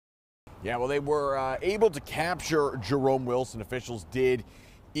Yeah, well, they were able to capture Jerome Wilson, officials did,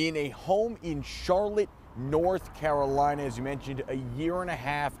 in a home in Charlotte, North Carolina, as you mentioned, a year and a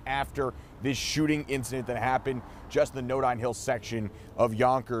half after this shooting incident that happened just in the Nodine Hill section of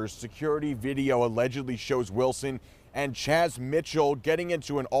Yonkers. Security video allegedly shows Wilson and Chaz Mitchell getting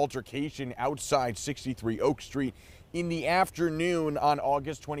into an altercation outside 63 Oak Street in the afternoon on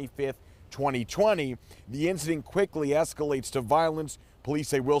August 25th, 2020. The incident quickly escalates to violence. Police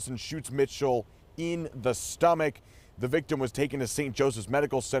say Wilson shoots Mitchell in the stomach. The victim was taken to St. Joseph's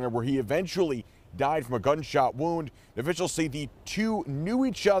Medical Center, where he eventually died from a gunshot wound. The officials say the two knew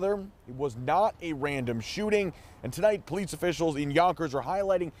each other. It was not a random shooting. And tonight, police officials in Yonkers are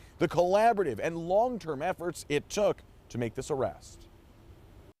highlighting the collaborative and long-term efforts it took to make this arrest.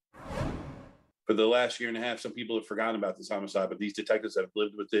 For the last year and a half, some people have forgotten about this homicide, but these detectives have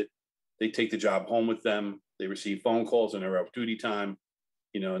lived with it. They take the job home with them. They receive phone calls in their off-duty time,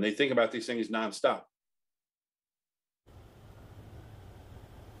 and they think about these things nonstop.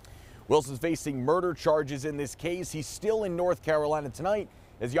 Wilson's facing murder charges in this case. He's still in North Carolina tonight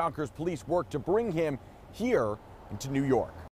as Yonkers police work to bring him here into New York.